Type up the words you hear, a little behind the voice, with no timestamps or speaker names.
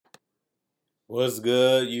What's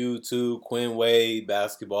good, YouTube? Quinn Wade,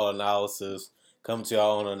 basketball analysis. Coming to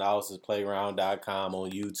y'all on analysisplayground.com on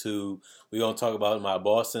YouTube. We're going to talk about my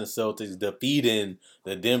Boston Celtics defeating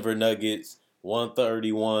the Denver Nuggets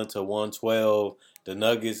 131 to 112. The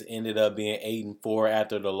Nuggets ended up being 8-4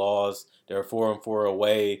 after the loss. They're 4-4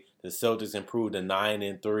 away. The Celtics improved to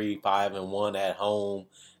 9-3, 5-1 at home.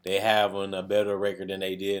 They have a better record than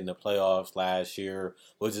they did in the playoffs last year,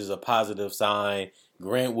 which is a positive sign.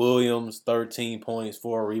 Grant Williams, 13 points,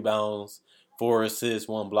 4 rebounds, 4 assists,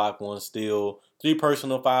 1 block, 1 steal, 3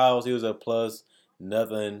 personal fouls. He was a plus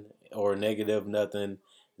nothing or negative nothing,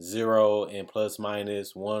 0 and plus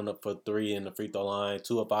minus, 1 for 3 in the free throw line,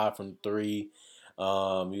 2 of 5 from 3. He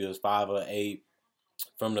was 5 of 8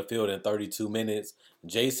 from the field in 32 minutes.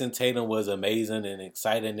 Jason Tatum was amazing and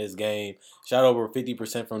exciting in this game. Shot over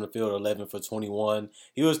 50% from the field, 11 for 21.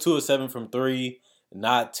 He was 2 of 7 from 3.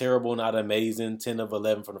 Not terrible, not amazing. 10 of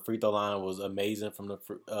 11 from the free throw line was amazing from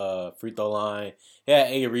the free throw line. He had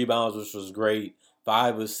 8 rebounds, which was great.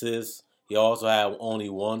 5 assists. He also had only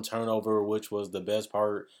 1 turnover, which was the best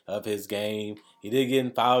part of his game. He did get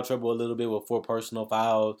in foul trouble a little bit with 4 personal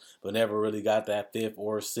fouls, but never really got that 5th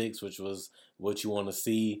or 6th, which was what you want to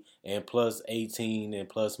see, and plus 18 and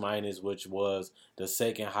plus minus, which was the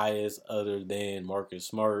second highest other than Marcus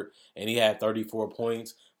Smart, and he had 34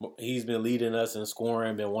 points. He's been leading us in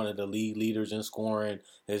scoring, been one of the league leaders in scoring.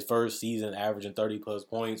 His first season averaging 30 plus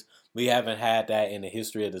points. We haven't had that in the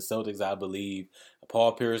history of the Celtics, I believe.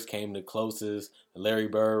 Paul Pierce came the closest. Larry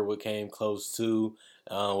Bird came close too,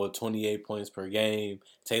 with 28 points per game.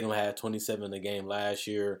 Tatum had 27 a game last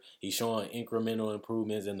year. He's showing incremental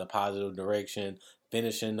improvements in the positive direction,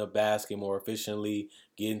 finishing the basket more efficiently,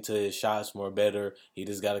 getting to his shots more better. He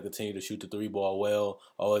just got to continue to shoot the 3-ball well.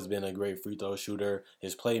 Always been a great free throw shooter.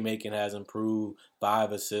 His playmaking has improved.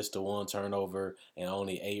 5 assists to 1 turnover and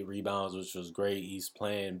only 8 rebounds, which was great. He's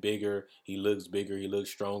playing bigger. He looks bigger. He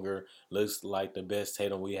looks stronger. Looks like the best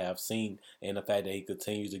Tatum we have seen. And the fact that he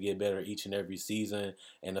continues to get better each and every season,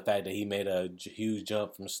 and the fact that he made a huge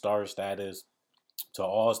jump from star status to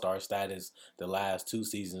all-star status the last 2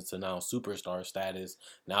 seasons to now superstar status.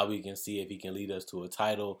 Now we can see if he can lead us to a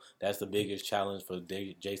title. That's the biggest challenge for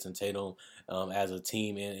Jason Tatum as a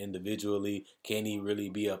team and individually. Can he really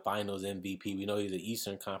be a finals MVP? We know he's an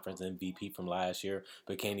Eastern Conference MVP from last year,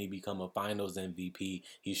 but can he become a finals MVP?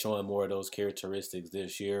 He's showing more of those characteristics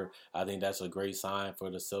this year. I think that's a great sign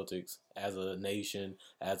for the Celtics as a nation,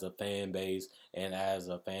 as a fan base, and as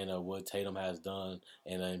a fan of what Tatum has done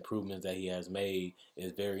and the improvements that he has made.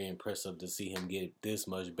 Is very impressive to see him get this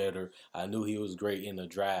much better. I knew he was great in the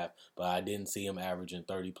draft, but I didn't see him averaging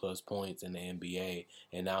 30 plus points in the NBA,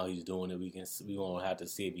 and now he's doing it. We won't have to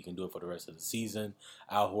see if he can do it for the rest of the season.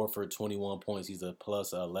 Al Horford, 21 points. He's a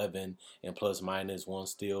plus 11 and plus minus, 1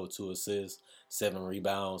 steal, 2 assists, 7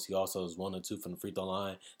 rebounds. He also is 1 or 2 from the free throw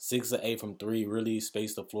line, 6 or 8 from 3. Really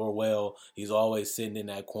spaced the floor well. He's always sitting in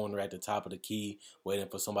that corner at the top of the key, waiting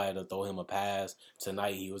for somebody to throw him a pass.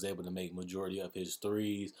 Tonight he was able to make majority of his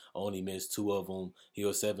threes, only missed 2 of them. He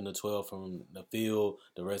was 7 to 12 from the field.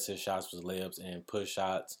 The rest of his shots was layups and push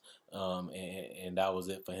shots, and that was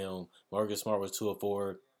it for him. Marcus Smart was 2 of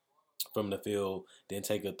 4 from the field, didn't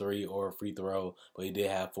take a 3 or a free throw, but he did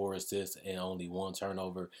have 4 assists and only 1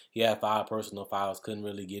 turnover. He had 5 personal fouls, couldn't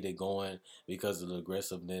really get it going because of the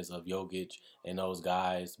aggressiveness of Jokic and those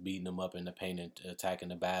guys beating him up in the paint and attacking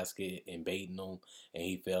the basket and baiting him, and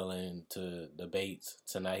he fell into the baits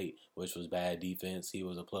tonight, which was bad defense. He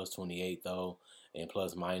was a plus 28 though, and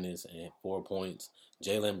plus minus and 4 points.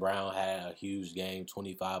 Jaylen Brown had a huge game,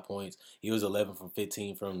 25 points. He was 11 from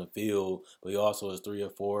 15 from the field, but he also was 3 or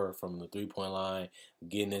 4 from the three-point line,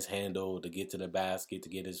 getting his handle to get to the basket, to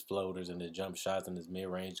get his floaters and his jump shots and his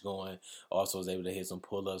mid-range going. Also was able to hit some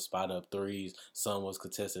pull-ups, spot-up threes. Some was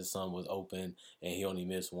contested, some was open, and he only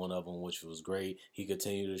missed 1 of them, which was great. He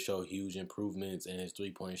continued to show huge improvements in his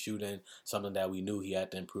three-point shooting, something that we knew he had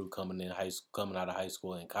to improve coming out of high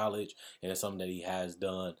school and college, and it's something that he has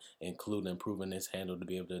done, including improving his handle to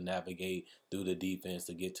be able to navigate through the defense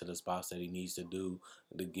to get to the spots that he needs to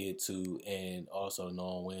get to, and also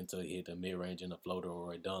knowing when to hit the mid-range in a floater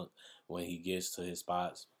or a dunk when he gets to his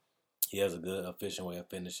spots. He has a good, efficient way of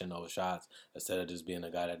finishing those shots instead of just being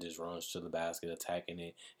a guy that just runs to the basket, attacking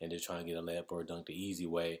it, and just trying to get a layup or a dunk the easy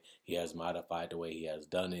way. He has modified the way he has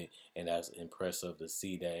done it, and that's impressive to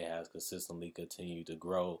see that it has consistently continued to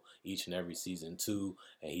grow each and every season too,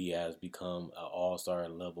 and he has become an all-star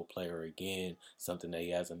level player again, something that he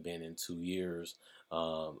hasn't been in 2 years.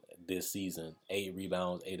 This season, 8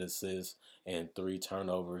 rebounds, 8 assists, and 3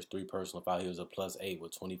 turnovers, 3 personal fouls. He was a plus 8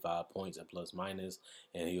 with 25 points and plus minus,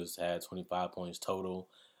 and he had 25 points total.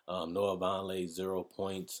 Noah Vonleh, 0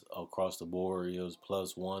 points across the board. He was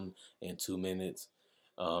 +1 in 2 minutes.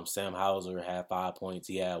 Sam Hauser had 5 points.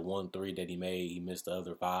 He had 1 3 that he made. He missed the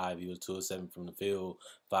other five. He was 2 of 7 from the field,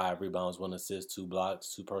 5 rebounds, 1 assist, 2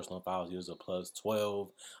 blocks, 2 personal fouls. He was a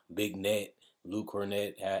 +12. Big net. Luke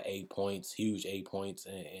Cornett had 8 points, huge 8 points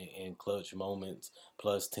in clutch moments,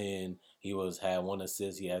 +10. He had 1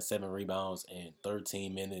 assist. He had 7 rebounds in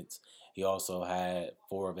 13 minutes. He also had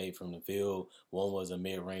 4 of 8 from the field. One was a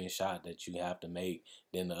mid-range shot that you have to make.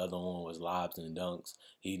 Then the other one was lobs and dunks.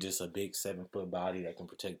 He just a big 7 foot body that can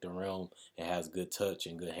protect the rim and has good touch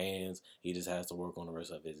and good hands. He just has to work on the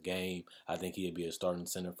rest of his game. I think he'd be a starting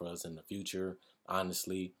center for us in the future.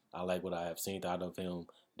 Honestly, I like what I have seen out of him.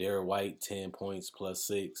 Derek White, 10 points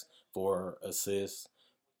 +6, 4 assists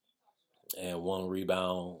and 1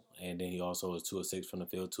 rebound. And then he also was 2 of 6 from the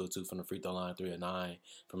field, 2 of 2 from the free throw line, 3 of 9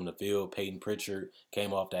 from the field. Peyton Pritchard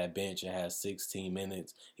came off that bench and had 16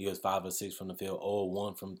 minutes. He was 5 of 6 from the field, 0 of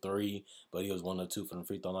 1 from three, but he was 1 of 2 from the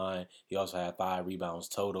free throw line. He also had 5 rebounds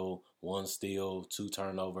total, 1 steal, 2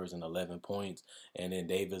 turnovers, and 11 points. And then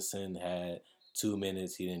Davison had 2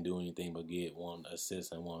 minutes. He didn't do anything but get 1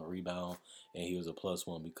 assist and 1 rebound, and he was a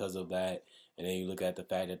 +1 because of that. And then you look at the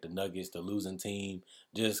fact that the Nuggets, the losing team,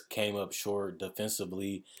 just came up short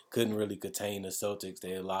defensively, couldn't really contain the Celtics.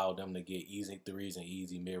 They allowed them to get easy threes and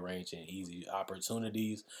easy mid-range and easy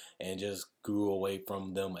opportunities and just grew away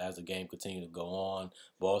from them as the game continued to go on.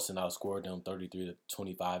 Boston outscored them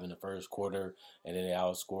 33-25 in the first quarter, and then they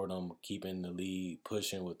outscored them, keeping the lead,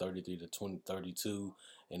 pushing with 33-32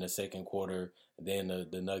 in the second quarter. Then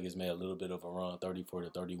the Nuggets made a little bit of a run,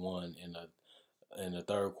 34-31 in the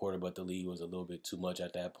third quarter, but the lead was a little bit too much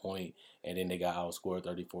at that point, and then they got outscored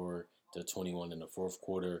 34-21 in the fourth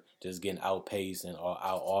quarter, just getting outpaced and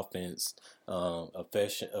out offense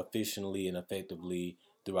efficiently and effectively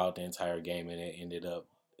throughout the entire game, and it ended up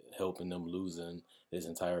helping them losing this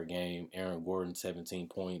entire game. Aaron Gordon, 17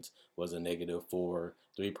 points, was a -4,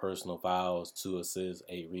 3 personal fouls, 2 assists,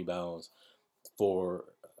 8 rebounds, 4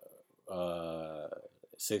 uh,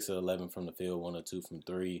 6 of 11 from the field, 1 of 2 from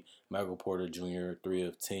three. Michael Porter Jr., 3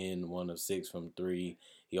 of 10, 1 of 6 from three.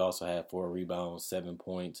 He also had 4 rebounds, 7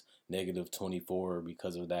 points, -24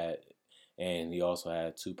 because of that. And he also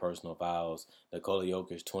had 2 personal fouls. Nikola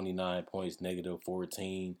Jokic, 29 points,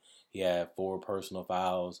 -14. He had 4 personal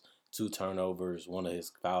fouls, 2 turnovers. One of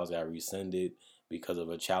his fouls got rescinded because of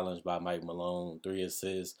a challenge by Mike Malone. 3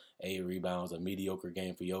 assists, 8 rebounds, a mediocre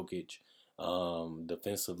game for Jokic.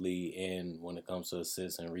 Defensively and when it comes to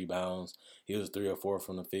assists and rebounds. He was 3 of 4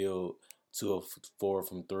 from the field, 2 of 4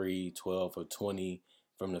 from three, 12 of 20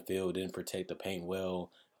 from the field. Didn't protect the paint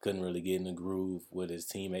well. Couldn't really get in the groove with his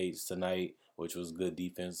teammates tonight, which was good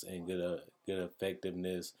defense and good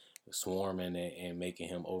effectiveness, swarming and making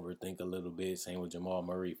him overthink a little bit. Same with Jamal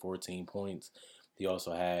Murray, 14 points. He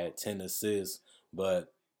also had 10 assists,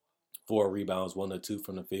 but 4 rebounds, 1 of 2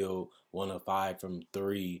 from the field, 1 of 5 from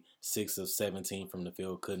three, 6 of 17 from the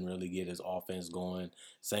field. Couldn't really get his offense going.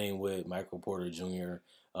 Same with Michael Porter Jr.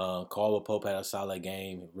 Caldwell Pope had a solid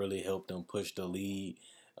game. It really helped them push the lead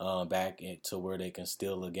back into where they can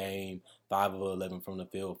steal a game. 5 of 11 from the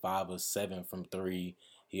field, 5 of 7 from three.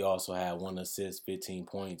 He also had 1 assist, 15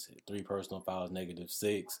 points, 3 personal fouls,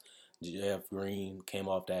 -6. Jeff Green came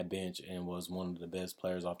off that bench and was one of the best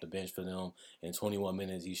players off the bench for them. In 21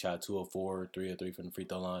 minutes, he shot 2 of 4, 3 of 3 from the free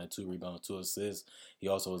throw line, 2 rebounds, 2 assists. He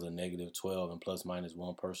also was a -12 and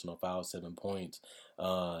 +-1 personal foul, 7 points.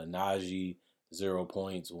 Najee, 0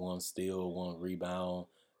 points, 1 steal, 1 rebound.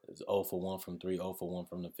 0 for 1 from three, 0 for 1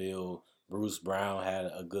 from the field. Bruce Brown had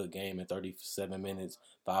a good game in 37 minutes,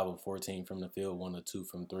 5 of 14 from the field, 1 of 2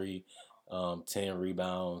 from three. 10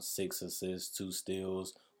 rebounds, 6 assists, 2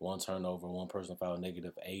 steals, 1 turnover, 1 personal foul,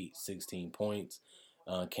 -8, 16 points.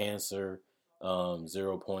 Cancer,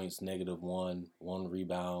 0 points, -1, 1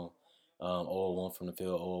 rebound, 0-1 from the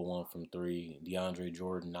field, 0-1 from three. DeAndre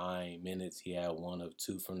Jordan, 9 minutes. He had 1 of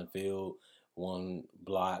 2 from the field, 1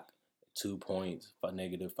 block, 2 points,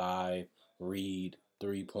 -5. Reed,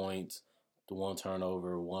 3 points, 1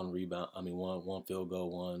 turnover, 1 rebound. One field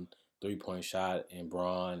goal, 1 3-point shot. And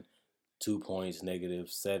Braun, 2 points,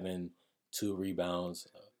 -7, 2 rebounds,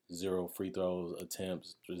 0 free throws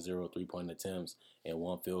attempts, 0 3-point attempts, and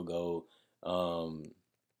 1 field goal.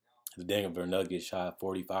 The Denver Nuggets shot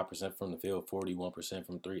 45% from the field, 41%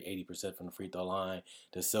 from three, 80% from the free throw line.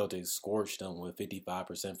 The Celtics scorched them with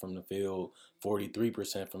 55% from the field,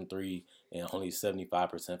 43% from three, and only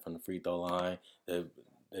 75% from the free throw line. The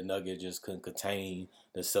Nuggets just couldn't contain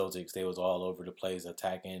the Celtics. They was all over the place,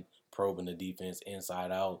 attacking, probing the defense inside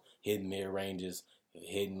out, hitting mid ranges,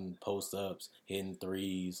 hitting post ups, hitting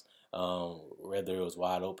threes. Whether it was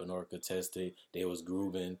wide open or contested, they was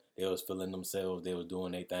grooving, they was feeling themselves, they was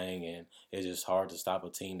doing their thing, and it's just hard to stop a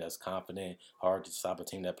team that's confident, hard to stop a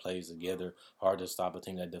team that plays together, hard to stop a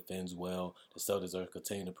team that defends well. The Celtics are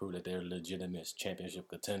continuing to prove that they're legitimate championship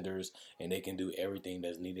contenders, and they can do everything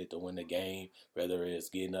that's needed to win the game, whether it's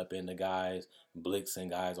getting up in the guys,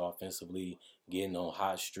 blitzing guys offensively, getting on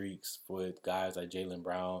hot streaks with guys like Jaylen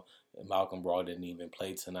Brown. Malcolm Brawl didn't even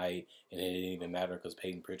play tonight, and it didn't even matter because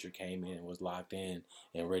Peyton Pritchard came in and was locked in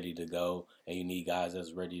and ready to go. And you need guys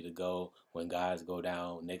that's ready to go when guys go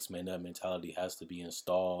down. Next man up mentality has to be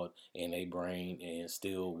installed in their brain and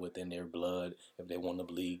instilled within their blood if they want to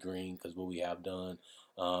bleed green. Because what we have done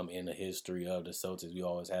in the history of the Celtics, we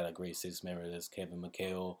always had a great six-man, whether it's Kevin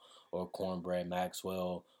McHale or Cornbread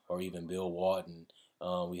Maxwell or even Bill Walton.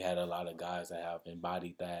 We had a lot of guys that have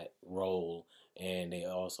embodied that role, and they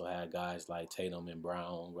also had guys like Tatum and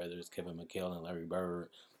Brown, whether it's Kevin McHale and Larry Bird,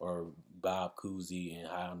 or Bob Cousy and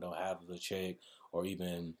Hondo Havlicek, or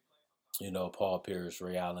even Paul Pierce,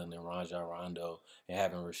 Ray Allen, and Rajon Rondo, and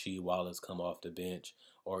having Rasheed Wallace come off the bench,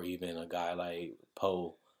 or even a guy like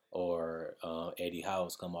Poe or Eddie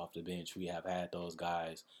House come off the bench. We have had those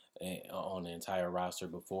guys on the entire roster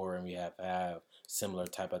before, and we have had similar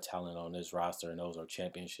type of talent on this roster, and those are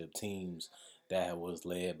championship teams that was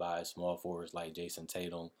led by small forwards like Jason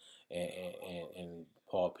Tatum and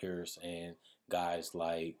Paul Pierce and guys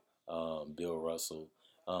like Bill Russell,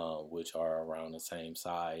 which are around the same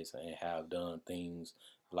size and have done things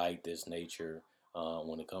like this nature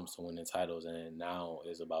when it comes to winning titles. And now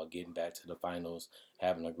it's about getting back to the finals,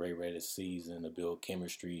 having a great regular season to build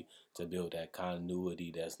chemistry, to build that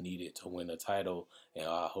continuity that's needed to win a title. And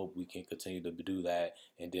I hope we can continue to do that.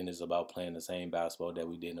 And then it's about playing the same basketball that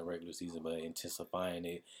we did in the regular season, but intensifying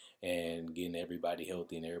it and getting everybody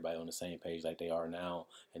healthy and everybody on the same page like they are now,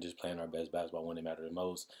 and just playing our best basketball when it matters the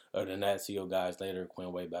most. Other than that, see you guys later.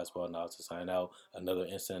 Quinn Wade Basketball Analysis sign out. Another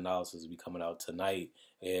instant analysis will be coming out tonight.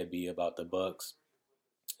 It'll be about the Bucks,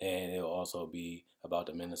 and it'll also be about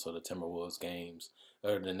the Minnesota Timberwolves games.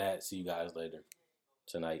 Other than that, see you guys later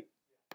tonight.